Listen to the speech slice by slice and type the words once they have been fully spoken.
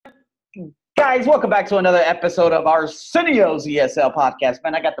guys, welcome back to another episode of Arsenio's ESL podcast.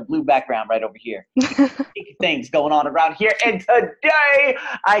 Man, I got the blue background right over here. Things going on around here. And today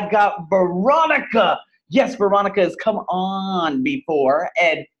I got Veronika. Yes, Veronika has come on before,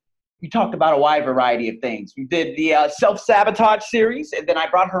 and we talked about a wide variety of things. We did the self-sabotage series, and then I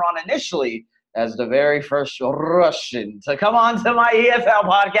brought her on initially as the very first Russian to come on to my ESL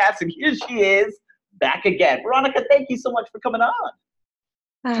podcast, and here she is back again. Veronika, thank you so much for coming on.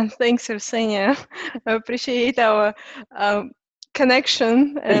 Thanks, Arsenio. I appreciate our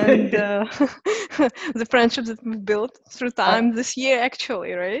connection and the friendship that we've built through time this year,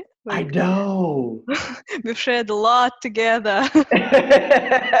 actually, right? I know. We've shared a lot together.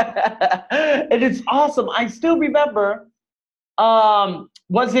 And it's awesome. I still remember,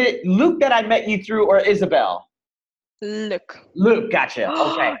 was it Luke that I met you through or Isabel? Luke, gotcha.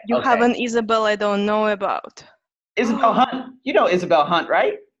 Okay. You have an Isabel I don't know about. Isabel Hunt. You know Isabel Hunt,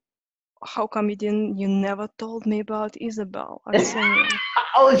 right? How come you never told me about Isabel, Arsenio?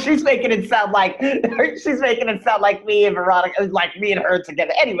 Oh, she's making it sound like me and Veronika, like me and her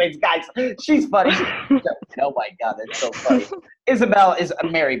together. Anyways, guys, she's funny. Oh my God, that's so funny. Isabel is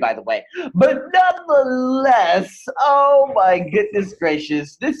married, by the way. But nonetheless, oh my goodness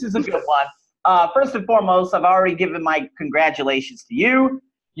gracious, this is a good one. First and foremost, I've already given my congratulations to you.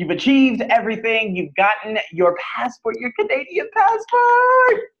 You've achieved everything. You've gotten your passport, your Canadian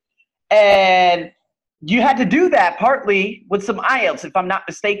passport. And you had to do that partly with some IELTS, if I'm not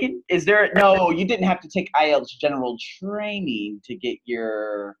mistaken. No, you didn't have to take IELTS general training to get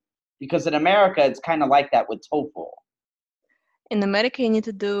because in America, it's kind of like that with TOEFL. In America, you need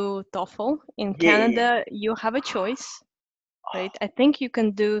to do TOEFL. In Canada, you have a choice. Right, I think you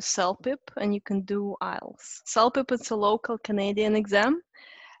can do CELPIP and you can do IELTS. CELPIP is a local Canadian exam.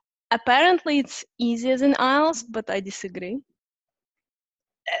 Apparently, it's easier than IELTS, but I disagree.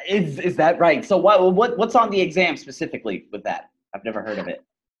 Is that right? So what's on the exam specifically with that? I've never heard of it.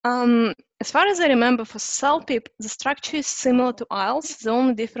 As far as I remember, for CELPIP, the structure is similar to IELTS. The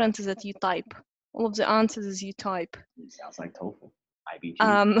only difference is that you type. All of the answers is you type. It sounds like TOEFL.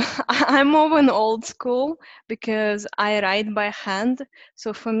 I'm more an old school because I write by hand.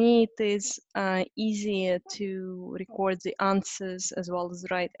 So for me, it is easier to record the answers as well as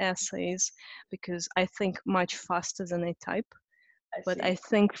write essays because I think much faster than I type. But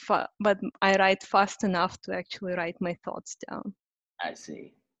I write fast enough to actually write my thoughts down. I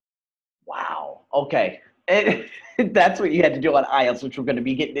see. Wow. Okay. And that's what you had to do on IELTS, which we're going to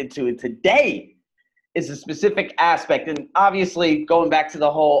be getting into today. Is a specific aspect, and obviously going back to the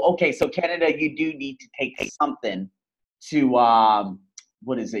whole, so Canada, you do need to take something to,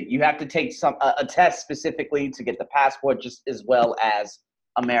 what is it? You have to take a test specifically to get the passport, just as well as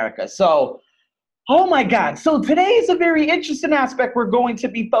America. So, oh my God. So today is a very interesting aspect. We're going to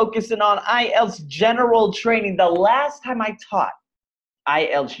be focusing on IELTS general training. The last time I taught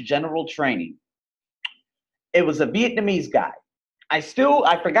IELTS general training, it was a Vietnamese guy. I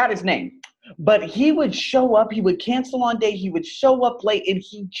forgot his name. But he would show up, he would cancel on day, he would show up late, and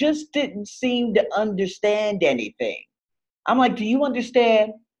he just didn't seem to understand anything. I'm like, do you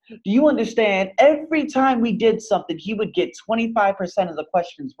understand? Do you understand? Every time we did something, he would get 25% of the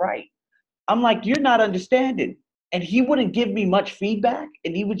questions right. I'm like, you're not understanding. And he wouldn't give me much feedback,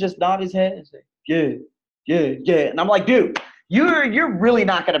 and he would just nod his head and say, yeah. And I'm like, dude, you're really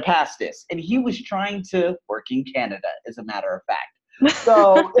not going to pass this. And he was trying to work in Canada, as a matter of fact.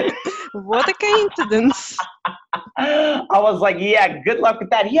 So what a coincidence. I was like, yeah, good luck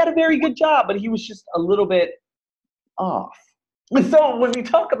with that. He had a very good job, but he was just a little bit off. So when we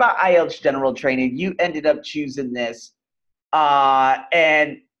talk about IELTS general training, you ended up choosing this.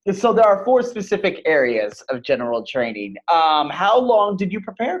 And so there are 4 specific areas of general training. How long did you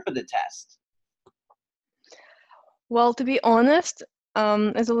prepare for the test? Well, to be honest,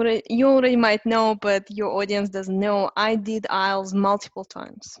 you already might know, but your audience doesn't know, I did IELTS multiple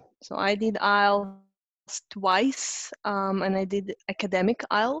times. So I did IELTS twice, and I did academic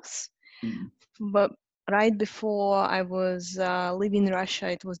IELTS. But right before I was living in Russia,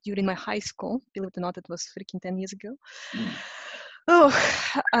 it was during my high school. Believe it or not, it was freaking 10 years ago.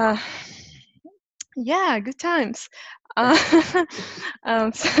 Yeah, good times.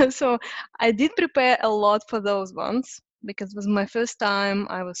 So I did prepare a lot for those ones. Because it was my first time,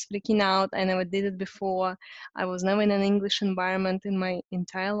 I was freaking out. I never did it before. I was never in an English environment in my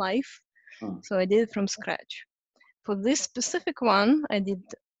entire life. So I did it from scratch. For this specific one, I did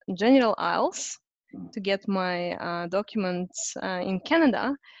general IELTS to get my documents in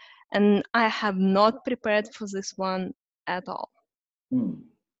Canada. And I have not prepared for this one at all.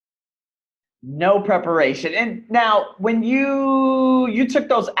 No preparation. And now, when you took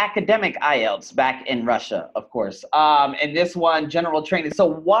those academic IELTS back in Russia, of course, and this one general training. So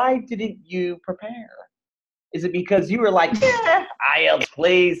why didn't you prepare? Is it because you were like, yeah, IELTS,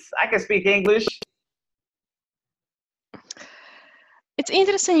 please, I can speak English? It's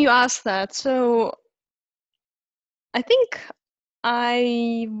interesting you asked that. So I think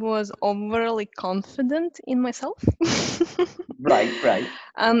I was overly confident in myself. Right, right,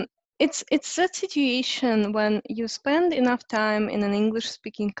 um, it's that situation when you spend enough time in an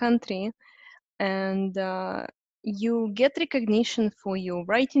English-speaking country and you get recognition for your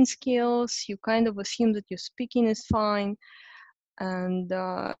writing skills. You kind of assume that your speaking is fine, and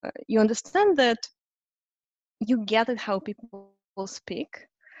you understand that you get it how people speak.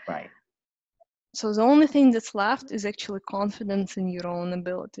 right. So the only thing that's left is actually confidence in your own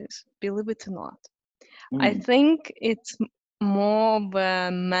abilities, believe it or not. I Mm, think it's more of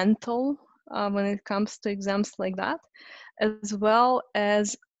a mental when it comes to exams like that, as well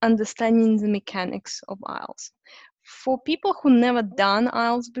as understanding the mechanics of IELTS. For people who never done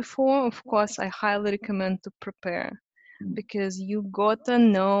IELTS before, of course, I highly recommend to prepare mm, because you gotta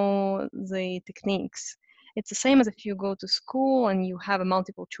know the techniques. It's the same as if you go to school and you have a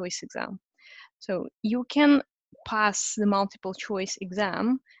multiple choice exam. So you can pass the multiple choice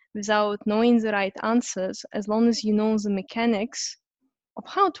exam without knowing the right answers as long as you know the mechanics of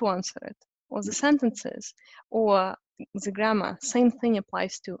how to answer it, or the sentences, or the grammar. Same thing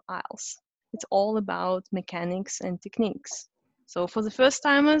applies to IELTS. It's all about mechanics and techniques. So for the first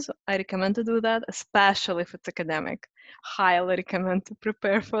timers, I recommend to do that, especially if it's academic. Highly recommend to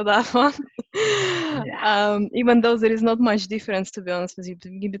prepare for that one. yeah. Even though there is not much difference, to be honest with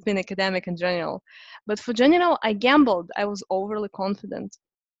you, between academic and general. But for general, I gambled. I was overly confident.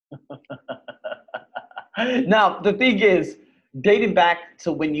 Now, the thing is, dating back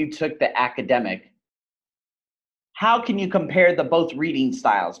to when you took the academic, how can you compare the both reading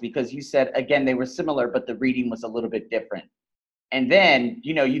styles? Because you said, again, they were similar, but the reading was a little bit different. And then,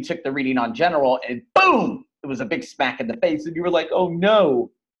 you took the reading on general and boom, it was a big smack in the face. And you were like, oh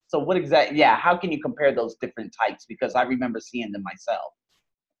no. So, what exactly, yeah, how can you compare those different types? Because I remember seeing them myself.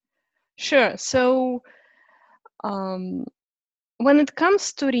 Sure. So um, when it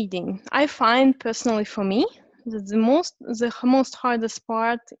comes to reading, I find personally for me that the most hardest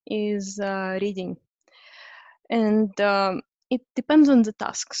part is reading, and it depends on the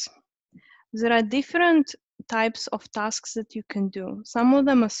tasks. There are different types of tasks that you can do. Some of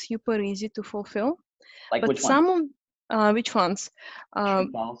them are super easy to fulfill, Like but which one? some of which ones? Uh,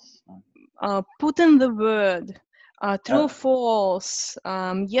 True, false? Put in the word, true, Uh, false,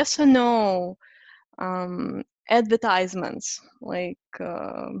 yes or no, advertisements like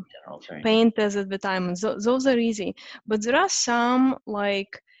general training. paint as advertisements. Those are easy, but there are some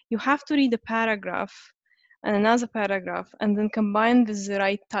like you have to read a paragraph and another paragraph and then combine with the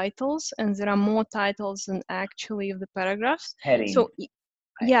right titles, and there are more titles than actually of the paragraphs. Heading. So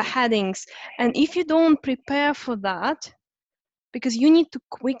I yeah, hate headings. And if you don't prepare for that, because you need to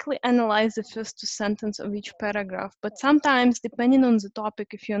quickly analyze the first two sentences of each paragraph. But sometimes, depending on the topic,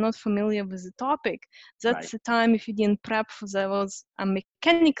 if you're not familiar with the topic, right. that's the time if you didn't prep for those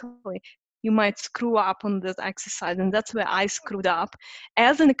mechanically, you might screw up on this exercise. And that's where I screwed up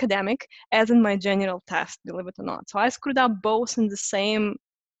as an academic, as in my general test, believe it or not. So I screwed up both in the same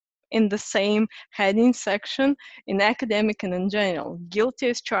heading section in academic and in general. Guilty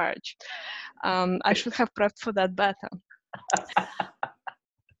as charged. I should have prepped for that better.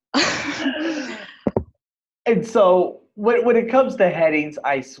 And so when it comes to headings,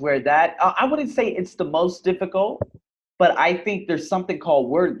 I swear that I wouldn't say it's the most difficult, but I think there's something called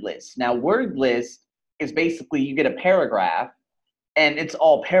word list. Now, word list is basically you get a paragraph and it's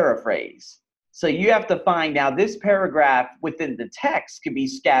all paraphrase. So you have to find now this paragraph within the text could be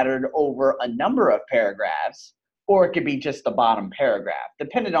scattered over a number of paragraphs, or it could be just the bottom paragraph,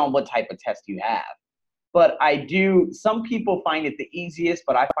 depending on what type of test you have. But some people find it the easiest,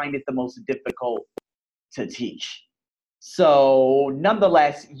 but I find it the most difficult to teach. So,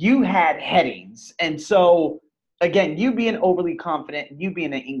 nonetheless, you had headings. And so, again, you being overly confident, you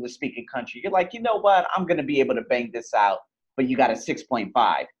being an English speaking country, you're like, you know what? I'm going to be able to bang this out, but you got a 6.5.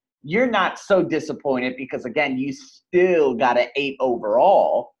 You're not so disappointed because, again, you still got an 8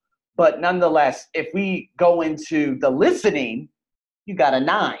 overall. But nonetheless, if we go into the listening, you got a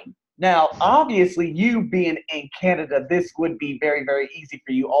 9. Now, obviously, you being in Canada, this would be very, very easy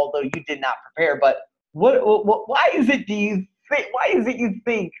for you, although you did not prepare. But why is it why is it you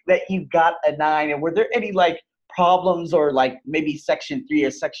think that you got a 9? And were there any like problems or like maybe section 3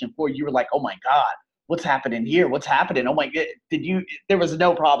 or section 4? You were like, oh my God, what's happening here? What's happening? Oh my God, there was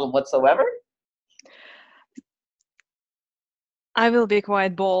no problem whatsoever? I will be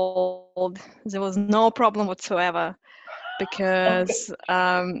quite bold. There was no problem whatsoever because,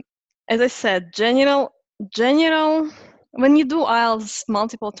 Okay. as I said, general. When you do IELTS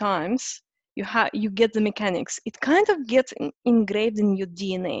multiple times, you get the mechanics. It kind of gets engraved in your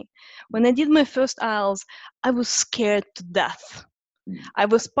DNA. When I did my first IELTS, I was scared to death. I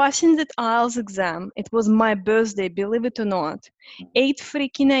was passing that IELTS exam. It was my birthday, believe it or not. 8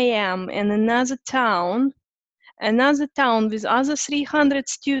 freaking a.m. in another town with other 300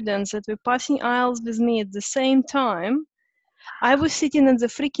 students that were passing IELTS with me at the same time. I was sitting in the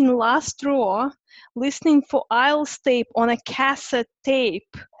freaking last row listening for IELTS tape on a cassette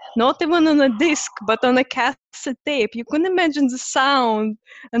tape. Not even on a disc, but on a cassette tape. You couldn't imagine the sound.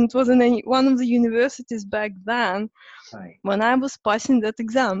 And it was in one of the universities back then Right. when I was passing that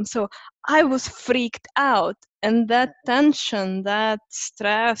exam. So I was freaked out. And that tension, that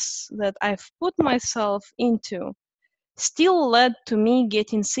stress that I've put myself into still led to me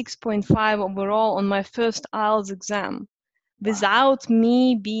getting 6.5 overall on my first IELTS exam Wow. without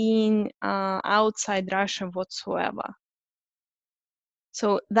me being outside Russia whatsoever.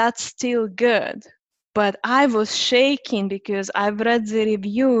 So that's still good. But I was shaking because I've read the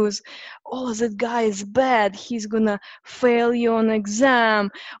reviews. Oh, that guy is bad. He's gonna fail you on exam.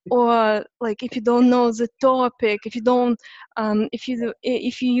 Or like if you don't know the topic, if you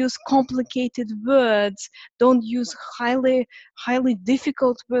use complicated words, don't use highly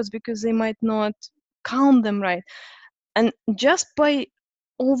difficult words because they might not count them right. And just by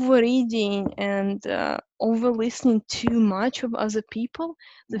overreading and over listening too much of other people,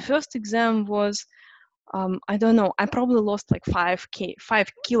 the first exam was I don't know, I probably lost like 5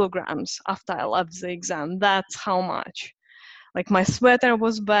 kilograms after I left the exam. That's how much. Like my sweater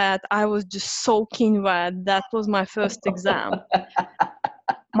was bad, I was just soaking wet. That was my first exam.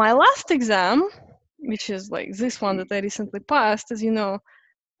 My last exam, which is like this one that I recently passed, as you know,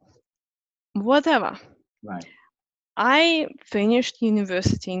 whatever. Right. I finished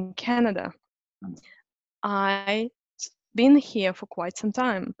university in Canada. I've been here for quite some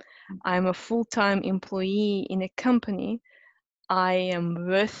time. I'm a full-time employee in a company. I am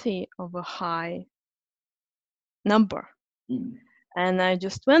worthy of a high number. Mm. And I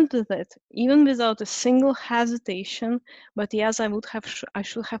just went with it, even without a single hesitation. But yes, I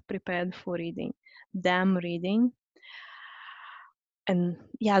should have prepared for reading. Damn reading. And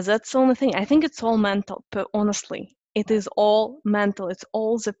yeah, that's the only thing. I think it's all mental, but honestly, it is all mental. It's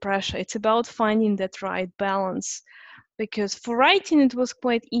all the pressure. It's about finding that right balance. Because for writing, it was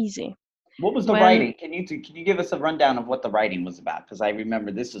quite easy. What was the When writing? Can you give us a rundown of what the writing was about? Because I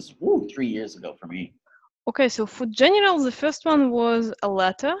remember this is 3 years ago for me. Okay, so for general, the first one was a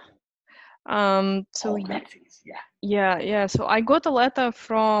letter. So Oh, that's easy. Yeah. yeah. So I got a letter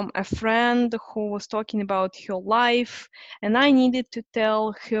from a friend who was talking about her life, and I needed to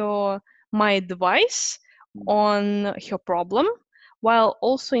tell her my advice on her problem, while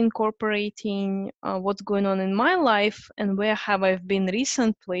also incorporating what's going on in my life and where have I been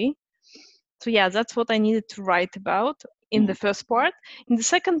recently. So yeah, that's what I needed to write about in the first part. In the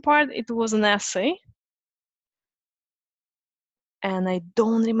second part, it was an essay, and I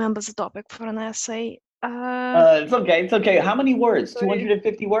don't remember the topic for an essay. It's okay. It's okay. How many words? Sorry.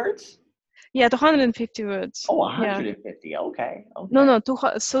 250 words? Yeah, 250 words. Oh, Yeah. 150. Okay. No, Okay. no,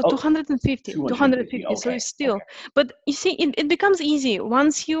 so Oh, 250, 250. 250. So Okay. it's still, Okay. but you see, it becomes easy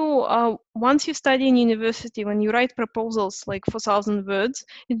once you study in university. When you write proposals like 4,000 words,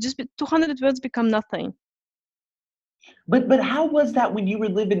 200 words become nothing. But how was that when you were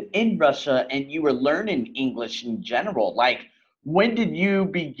living in Russia and you were learning English in general? Like, when did you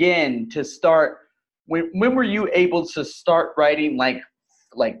begin to start? When were you able to start writing like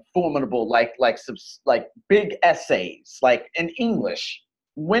formidable like big essays like in English?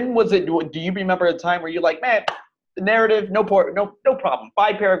 When was it? Do you remember a time where you're like, man, the narrative, no problem.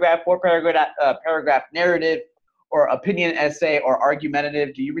 5 paragraph, 4 paragraph narrative or opinion essay or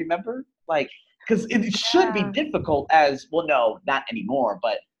argumentative. Do you remember? Like, because it should be Yeah. difficult as well. No, not anymore.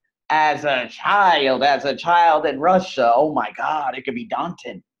 But as a child in Russia, oh my God, it could be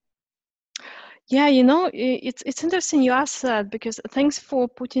daunting. Yeah, it's interesting you asked that because thanks for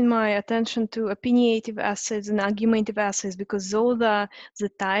putting my attention to opinionative essays and argumentative essays because those are the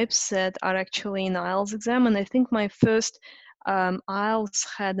types that are actually in IELTS exam. And I think my first IELTS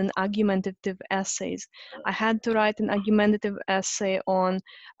had an argumentative essays. I had to write an argumentative essay on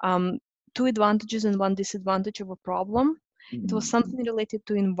two advantages and one disadvantage of a problem. It was Mm. something related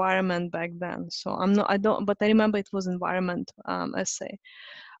to environment back then. So I don't, but I remember it was environment essay.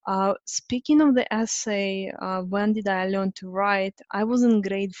 Speaking of the essay, when did I learn to write? I was in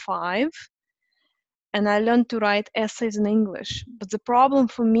grade 5. and I learned to write essays in English. But the problem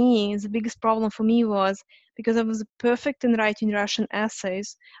for me, the biggest problem for me was because I was perfect in writing Russian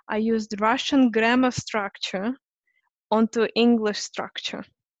essays, I used Russian grammar structure onto English structure.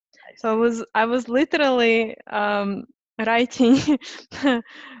 So I was literally writing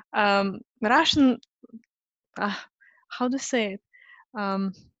Russian. How to say it?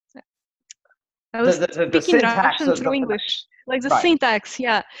 I was the speaking syntax Russian of through English, like the right. syntax,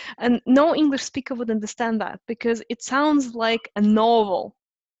 yeah. And no English speaker would understand that because it sounds like a novel.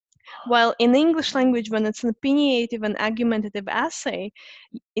 While in English language, when it's an opinionative and argumentative essay,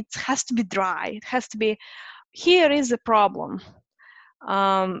 it has to be dry. It has to be, here is a problem.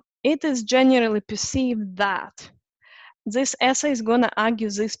 It is generally perceived that this essay is going to argue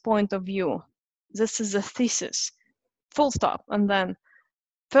this point of view. This is a thesis, full stop. And then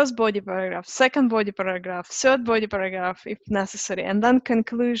first body paragraph, second body paragraph, third body paragraph if necessary, and then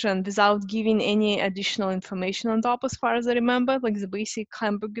conclusion without giving any additional information on top as far as I remember, like the basic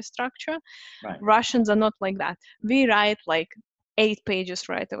hamburger structure. Right. Russians are not like that. We write like 8 pages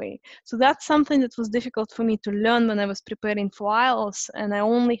right away. So that's something that was difficult for me to learn when I was preparing for IELTS, and I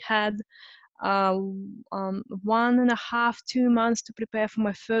only had 1.5, 2 months to prepare for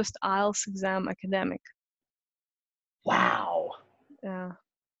my first IELTS exam academic. Wow. Yeah.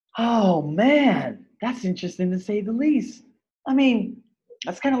 Oh man, that's interesting to say the least. I mean,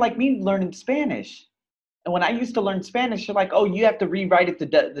 that's kind of like me learning Spanish. And when I used to learn Spanish, they're like, "Oh, you have to rewrite it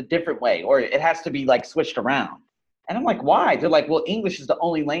the different way, or it has to be like switched around." And I'm like, "Why?" They're like, "Well, English is the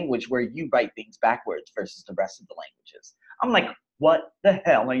only language where you write things backwards versus the rest of the languages." I'm like, "What the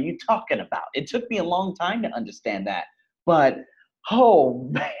hell are you talking about?" It took me a long time to understand that, but oh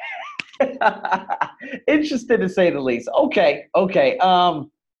man, interested to say the least. Okay.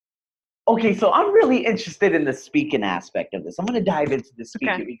 Okay, so I'm really interested in the speaking aspect of this. I'm going to dive into the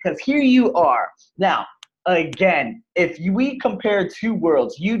speaking because here you are. Now, again, if we compare two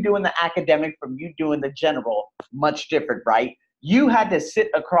worlds, you doing the academic from you doing the general, much different, right? You had to sit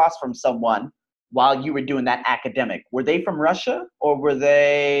across from someone while you were doing that academic. Were they from Russia or were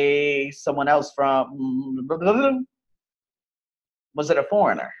they someone else from, was it a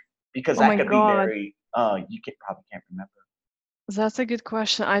foreigner? Because that could be very, probably can't remember. That's a good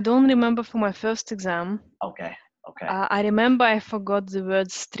question. I don't remember for my first exam. Okay. I remember I forgot the word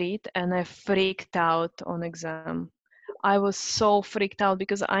street and I freaked out on exam. I was so freaked out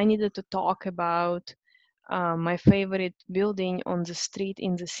because I needed to talk about my favorite building on the street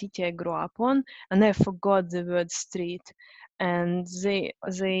in the city I grew up on, and I forgot the word street. And the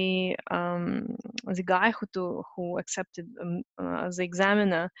guy who accepted the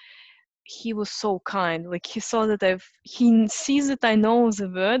examiner, he was so kind. Like he saw that he sees that I know the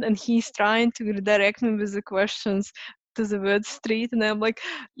word and he's trying to redirect me with the questions to the word street. And I'm like,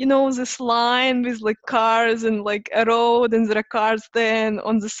 this line with like cars and like a road and there are cars there, and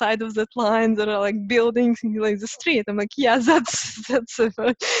on the side of that line there are like buildings and like the street. I'm like, yeah, that's a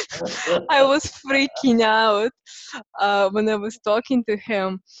word. I was freaking out when I was talking to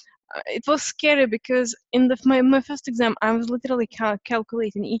him. It was scary because in my first exam, I was literally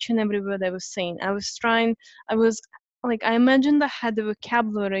calculating each and every word I was saying. I imagined I had a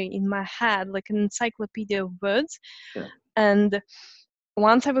vocabulary in my head, like an encyclopedia of words. Sure. And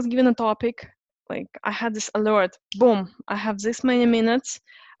once I was given a topic, like I had this alert, boom, I have this many minutes,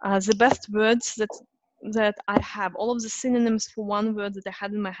 the best words that I have, all of the synonyms for one word that I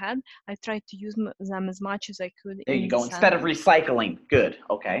had in my head, I tried to use them as much as I could. There you go. Instead of recycling. Good.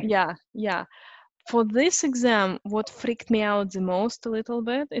 Okay. Yeah. For this exam, what freaked me out the most a little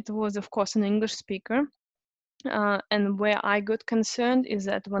bit, it was, of course, an English speaker. And where I got concerned is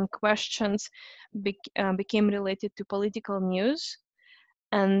that when questions became related to political news,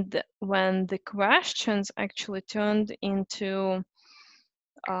 and when the questions actually turned into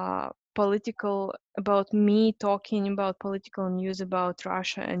about me talking about political news about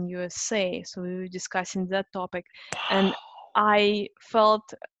Russia and USA. So we were discussing that topic, and I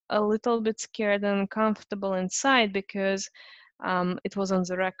felt a little bit scared and uncomfortable inside because it was on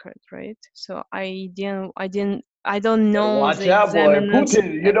the record, right? So I don't know. Watch out, boy.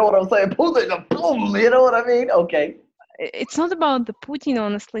 Putin, you know what I'm saying? Putin, boom, you know what I mean? Okay. It's not about the Putin,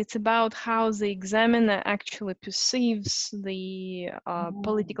 honestly. It's about how the examiner actually perceives the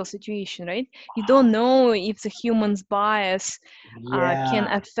political situation, right? You don't know if the human's bias can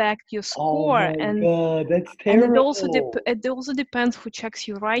affect your score. Oh my God, that's terrible. terrible. And it also depends who checks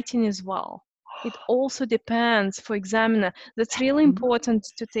your writing as well. It also depends for examiner. That's really important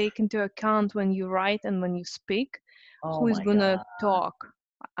to take into account when you write and when you speak. Who is going to talk?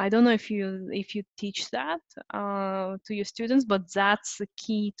 I don't know if you teach that to your students, but that's the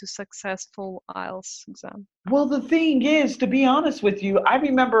key to successful IELTS exam. Well, the thing is, to be honest with you, I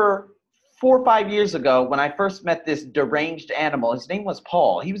remember 4 or 5 years ago when I first met this deranged animal. His name was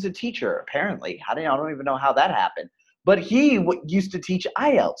Paul. He was a teacher, apparently. I don't even know how that happened. But he used to teach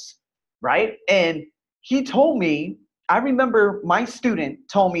IELTS, right? And he told me, I remember my student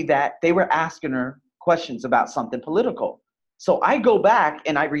told me that they were asking her questions about something political. So I go back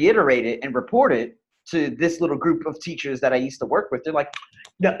and I reiterate it and report it to this little group of teachers that I used to work with. They're like,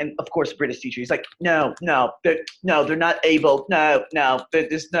 no, and of course, British teacher. He's like, no, they're not able. No,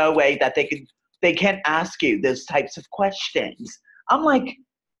 there's no way that they can't ask you those types of questions. I'm like,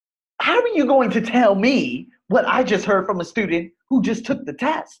 how are you going to tell me what I just heard from a student who just took the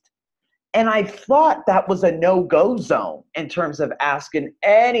test? And I thought that was a no-go zone in terms of asking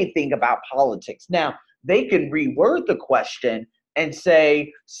anything about politics. Now, they can reword the question and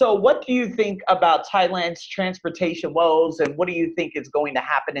say, so what do you think about Thailand's transportation woes and what do you think is going to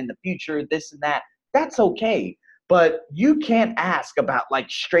happen in the future, this and that? That's okay. But you can't ask about like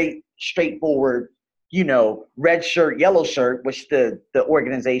straightforward, red shirt, yellow shirt, which the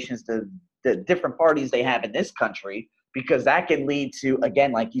organizations, the different parties they have in this country, because that can lead to,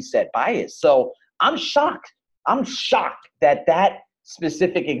 again, like you said, bias. So I'm shocked. I'm shocked that that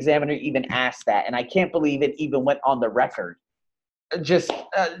specific examiner even asked that. And I can't believe it even went on the record. Just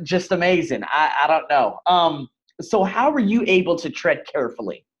amazing. I don't know. So how were you able to tread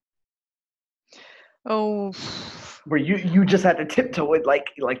carefully? Oh, Where you just had to tiptoe it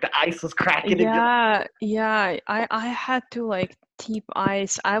like the ice was cracking and yeah. I had to like tip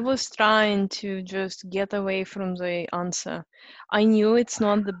ice. I was trying to just get away from the answer. I knew it's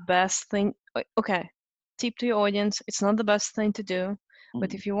not the best thing. Okay, tip to your audience. It's not the best thing to do,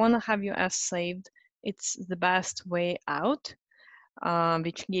 but if you want to have your S saved, it's the best way out.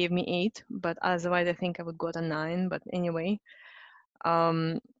 Which gave me 8, but otherwise I think I would got a 9. But anyway,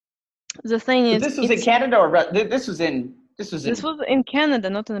 the thing But is, this was in Canada or this was in this was in Canada,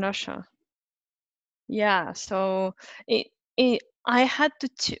 not in Russia. Yeah, so I had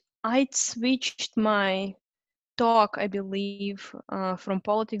to I switched my talk, I believe, from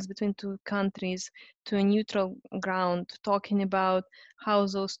politics between two countries to a neutral ground, talking about how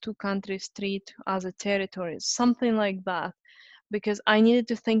those two countries treat other territories, something like that, because I needed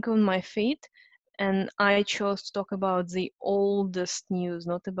to think on my feet, and I chose to talk about the oldest news,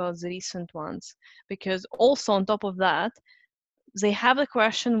 not about the recent ones, because also on top of that, they have the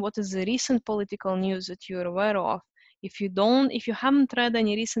question, what is the recent political news that you're aware of? If you haven't read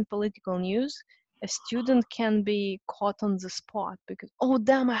any recent political news, a student can be caught on the spot because, oh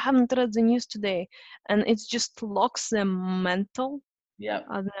damn, I haven't read the news today, and it just locks their mental, their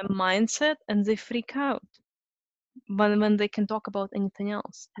mindset, and they freak out. But when they can talk about anything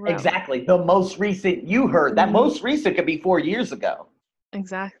else, really. exactly the most recent you heard. That most recent could be 4 years ago.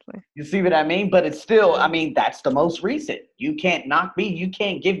 Exactly. You see what I mean? But it's still, Yeah. I mean, that's the most recent. You can't knock me. You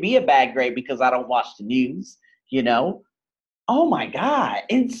can't give me a bad grade because I don't watch the news, you know? Oh my God.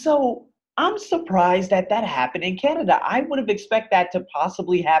 And so I'm surprised that that happened in Canada. I would have expected that to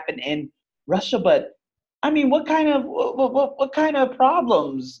possibly happen in Russia, but I mean, what kind of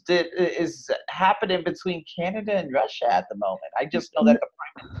problems is happening between Canada and Russia at the moment? I just know that the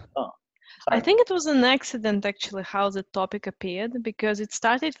I sorry. think it was an accident actually how the topic appeared because it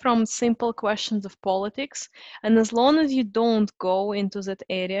started from simple questions of politics, and as long as you don't go into that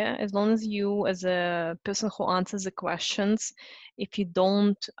area, as long as you as a person who answers the questions, if you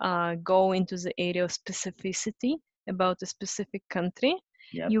don't go into the area of specificity about a specific country,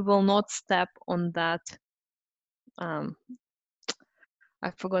 Yep. you will not step on that.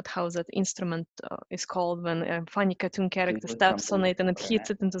 I forgot how that instrument is called when a funny cartoon character Super steps on crumple. it and it hits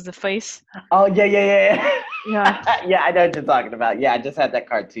it into the face. Oh yeah. Yeah. Yeah, I know what you're talking about. Yeah, I just had that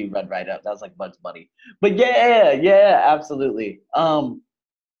cartoon run right up. That was like Bugs Bunny. But yeah, absolutely.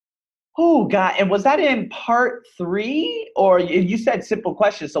 Oh God, and was that in part 3 or you said simple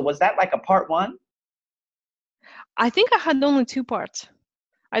questions? So was that like a part 1? I think I had only 2 parts.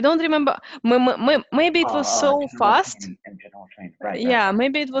 I don't remember. Maybe it was so General fast. training and general training. Right. Yeah,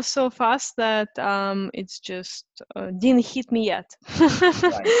 maybe it was so fast that it's just didn't hit me yet.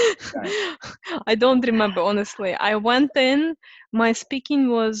 Right. Right. I don't remember honestly. I went in. My speaking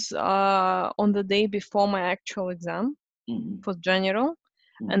was on the day before my actual exam Mhm. for general,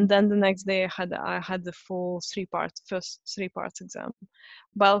 and then the next day I had the full first 3 parts exam.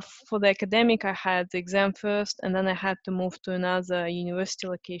 But for the academic, I had the exam first, and then I had to move to another university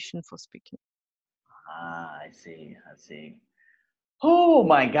location for speaking. Ah, I see. Oh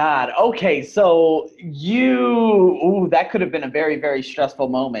my God. Okay, so that could have been a very, very stressful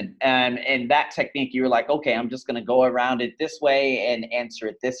moment. And in that technique, you were like, okay, I'm just gonna go around it this way and answer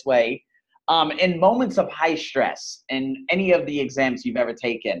it this way. In moments of high stress, in any of the exams you've ever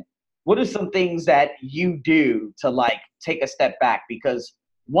taken, what are some things that you do to like take a step back? Because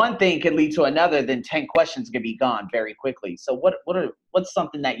one thing can lead to another, then 10 questions can be gone very quickly. So what's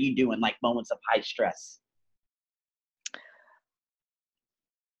something that you do in like moments of high stress?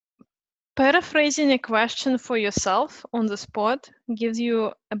 Paraphrasing a question for yourself on the spot gives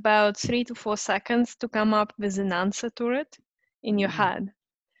you about 3 to 4 seconds to come up with an answer to it in your Mm, head.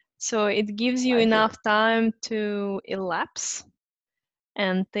 So it gives you I like it. enough time to elapse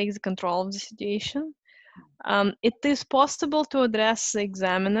and take the control of the situation. It is possible to address the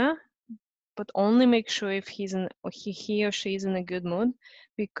examiner, but only make sure if he or she is in a good mood,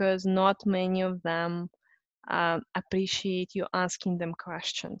 because not many of them appreciate you asking them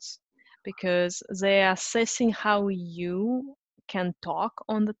questions, because they are assessing how you can talk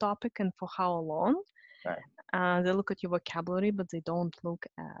on the topic and for how long. Right. They look at your vocabulary, but they don't look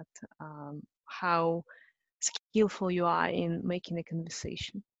at how skillful you are in making a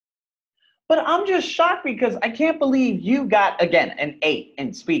conversation. But I'm just shocked because I can't believe you got, again, an 8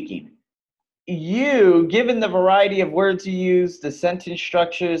 in speaking. You, given the variety of words you use, the sentence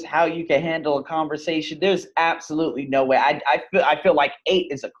structures, how you can handle a conversation, there's absolutely no way. I feel like 8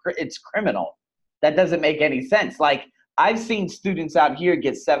 is it's criminal. That doesn't make any sense. Like I've seen students out here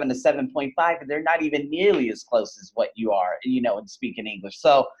get 7 to 7.5, and they're not even nearly as close as what you are, in speaking English.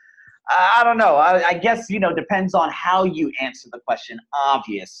 So I don't know. I guess, depends on how you answer the question,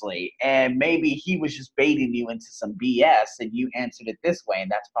 obviously. And maybe he was just baiting you into some BS and you answered it this way. And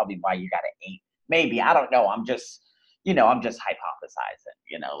that's probably why you got an 8. Maybe. I don't know. I'm just hypothesizing.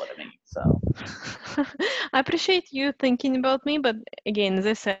 You know what I mean? So, I appreciate you thinking about me, but again, as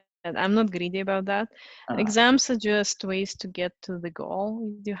I said, I'm not greedy about that. uh, Exams are just ways to get to the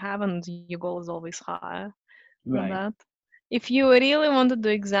goal you have, and your goal is always higher than right. that. If you really wanted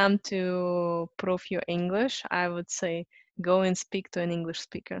the exam to prove your English, I would say go and speak to an English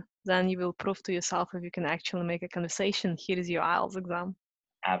speaker. Then you will prove to yourself if you can actually make a conversation. Here is your IELTS exam.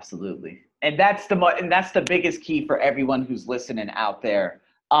 Absolutely. And that's the biggest key for everyone who's listening out there.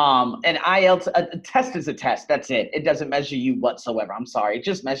 An IELTS a test is a test. That's it. It doesn't measure you whatsoever. I'm sorry. It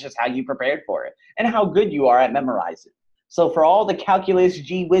just measures how you prepared for it and how good you are at memorizing. So for all the calculus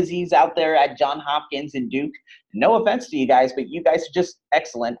G whizzies out there at John Hopkins and Duke, no offense to you guys, but you guys are just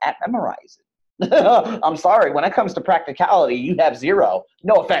excellent at memorizing. I'm sorry. When it comes to practicality, you have zero.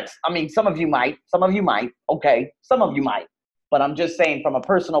 No offense. I mean, some of you might. Some of you might. Okay. Some of you might. But I'm just saying from a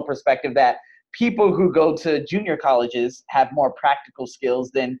personal perspective that people who go to junior colleges have more practical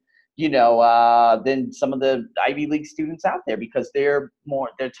skills than some of the Ivy League students out there because they're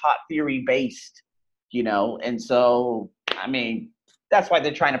taught theory based, and so I mean that's why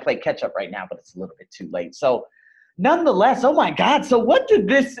they're trying to play catch up right now, but it's a little bit too late. So nonetheless, oh my God. So what did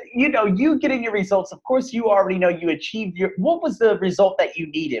this, you getting your results, of course you already know you achieved what was the result that you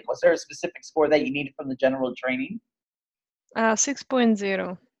needed? Was there a specific score that you needed from the general training?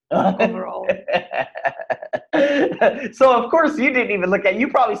 6.0 So overall. of course you didn't even look at. You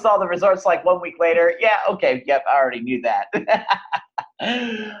probably saw the results like 1 week later. Yeah, okay, yep, I already knew that.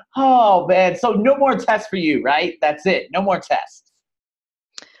 Oh man, so no more tests for you, right? That's it. No more tests.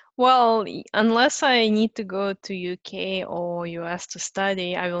 Well, unless I need to go to UK or US to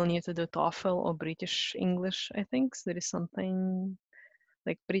study, I will need to do TOEFL or British English, I think. So there is something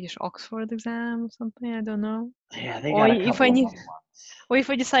like British Oxford exam or something, I don't know. Yeah, they Or got a if I couple of need, other ones. or if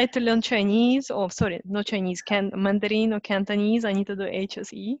I decide to learn Chinese, or sorry, not Chinese, Mandarin or Cantonese, I need to do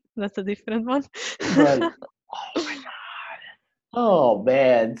HSE. That's a different one. Right. Oh my God. Oh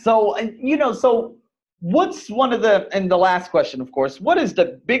man. So what's one of and the last question, of course, what is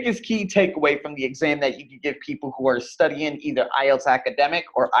the biggest key takeaway from the exam that you could give people who are studying either IELTS academic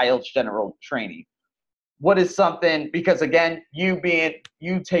or IELTS general training? What is something, because again, you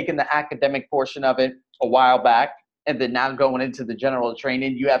taking the academic portion of it a while back and then now going into the general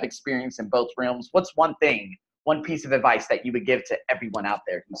training, you have experience in both realms. What's one piece of advice that you would give to everyone out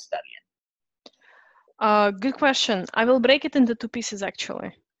there who's studying? Good question. I will break it into two pieces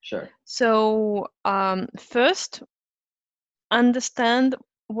actually. Sure. So, first, understand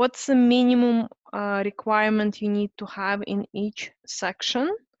what's the minimum requirement you need to have in each section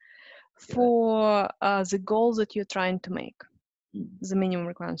Okay. for the goal that you're trying to make, the minimum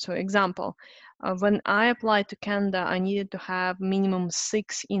requirement. So example, when I applied to Canada, I needed to have minimum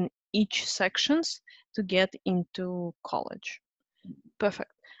 6 in each sections to get into college.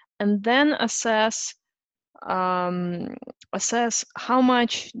 Perfect. And then assess assess how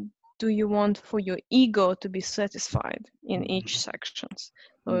much do you want for your ego to be satisfied in each sections.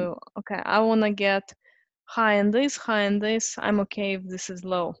 So, okay, I want to get high in this, high in this. I'm okay if this is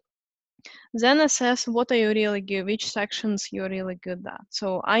low. Then assess what are you really good, which sections you're really good at.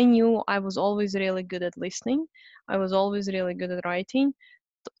 So I knew I was always really good at listening. I was always really good at writing.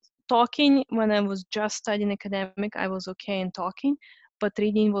 Talking, when I was just studying academic, I was okay in talking, but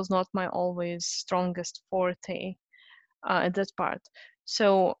reading was not my always strongest forte at that part.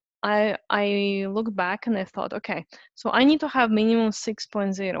 So I looked back and I thought, okay, so I need to have minimum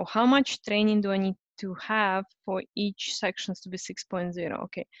 6.0. How much training do I need to have for each sections to be 6.0?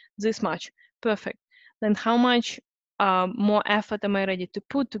 Okay, this much, perfect. Then how much more effort am I ready to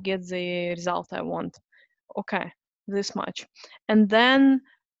put to get the result I want? Okay, this much. And then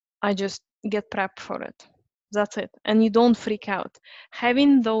I just get prepped for it. That's it. And you don't freak out.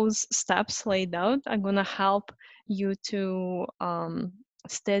 Having those steps laid out are going to help you to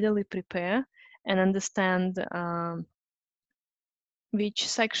steadily prepare and understand which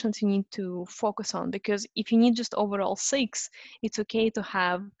sections you need to focus on. Because if you need just overall 6, it's okay to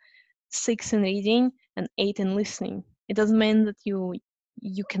have 6 in reading and 8 in listening. It doesn't mean that you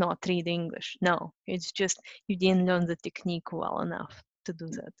cannot read English. No, it's just you didn't learn the technique well enough to do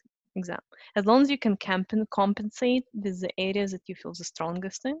that exam. As long as you can compensate with the areas that you feel the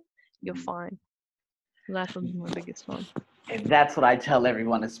strongest in, you're fine. That would be my biggest one. And that's what I tell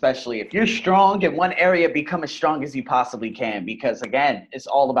everyone, especially if you're strong in one area, become as strong as you possibly can. Because again, it's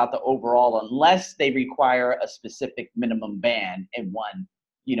all about the overall, unless they require a specific minimum band in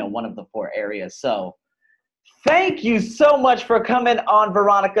one of the 4 areas. So thank you so much for coming on,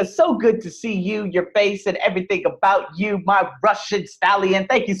 Veronika. So good to see you, your face, and everything about you, my Russian stallion.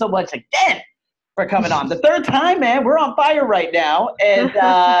 Thank you so much again for coming on. The 3rd time, man. We're on fire right now. And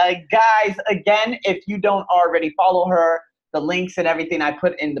guys, again, if you don't already follow her, the links and everything I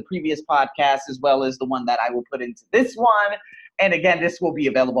put in the previous podcast, as well as the one that I will put into this one. And again, this will be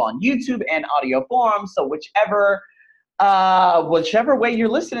available on YouTube and audio form. So whichever way you're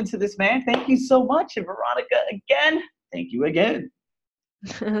listening to this, man, thank you so much. And Veronika, again, thank you again.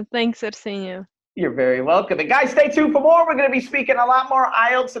 Thanks, Arsenio. You're very welcome. And guys, stay tuned for more. We're going to be speaking a lot more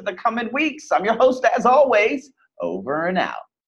IELTS in the coming weeks. I'm your host, as always. Over and out.